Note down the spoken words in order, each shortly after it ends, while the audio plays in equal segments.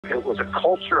It was a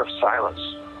culture of silence,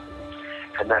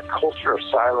 and that culture of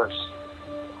silence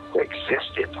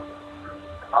existed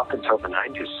up until the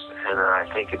 90s, and I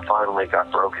think it finally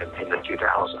got broken in the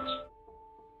 2000s.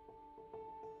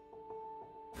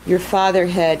 Your father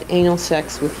had anal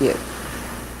sex with you.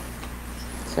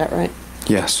 Is that right?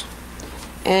 Yes.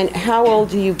 And how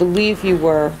old do you believe you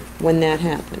were when that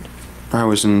happened? I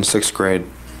was in 6th grade.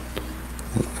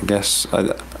 I guess,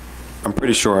 I'm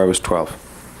pretty sure I was 12.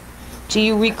 Do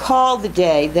you recall the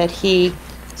day that he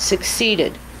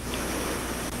succeeded?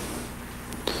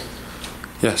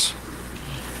 Yes.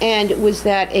 And was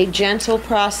that a gentle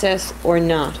process or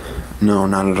not? No,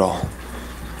 not at all.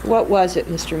 What was it,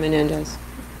 Mr. Menendez?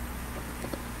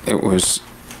 It was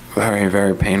very,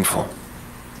 very painful.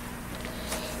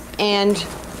 And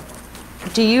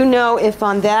do you know if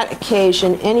on that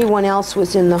occasion anyone else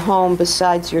was in the home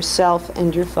besides yourself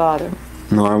and your father?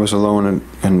 No, I was alone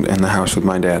in the house with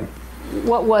my dad.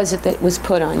 What was it that was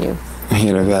put on you? He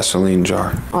had a Vaseline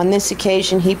jar. On this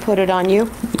occasion, he put it on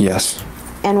you? Yes.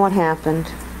 And what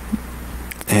happened?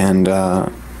 And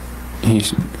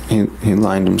he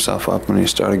lined himself up and he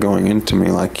started going into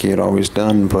me like he had always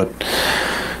done, but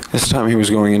this time he was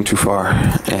going in too far.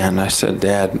 And I said,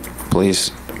 "Dad,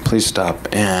 please stop."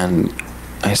 And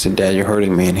I said, "Dad, you're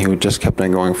hurting me." And he just kept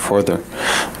on going further.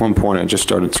 At one point, I just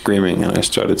started screaming and I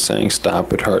started saying,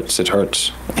 "Stop, it hurts, it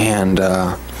hurts." And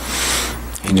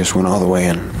he just went all the way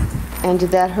in. And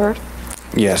did that hurt?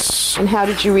 Yes. And how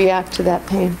did you react to that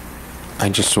pain? I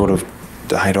just sort of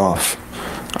died off.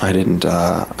 I didn't,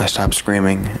 I stopped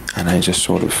screaming and I just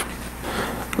sort of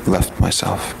left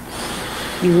myself.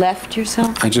 You left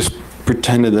yourself? I just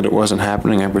pretended that it wasn't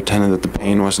happening. I pretended that the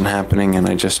pain wasn't happening, and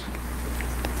I just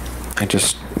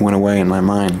went away in my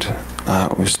mind.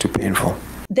 It was too painful.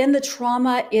 Then the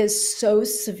trauma is so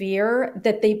severe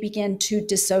that they begin to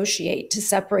dissociate, to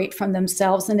separate from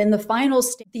themselves. And in the final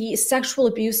stage, the sexual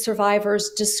abuse survivors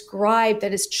describe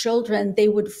that as children, they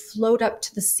would float up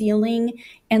to the ceiling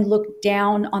and look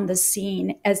down on the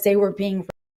scene as they were being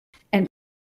raped. And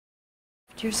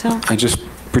yourself? I just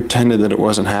pretended that it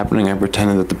wasn't happening. I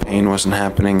pretended that the pain wasn't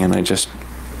happening, and I just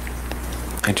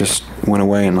went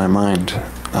away in my mind.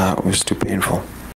 It was too painful.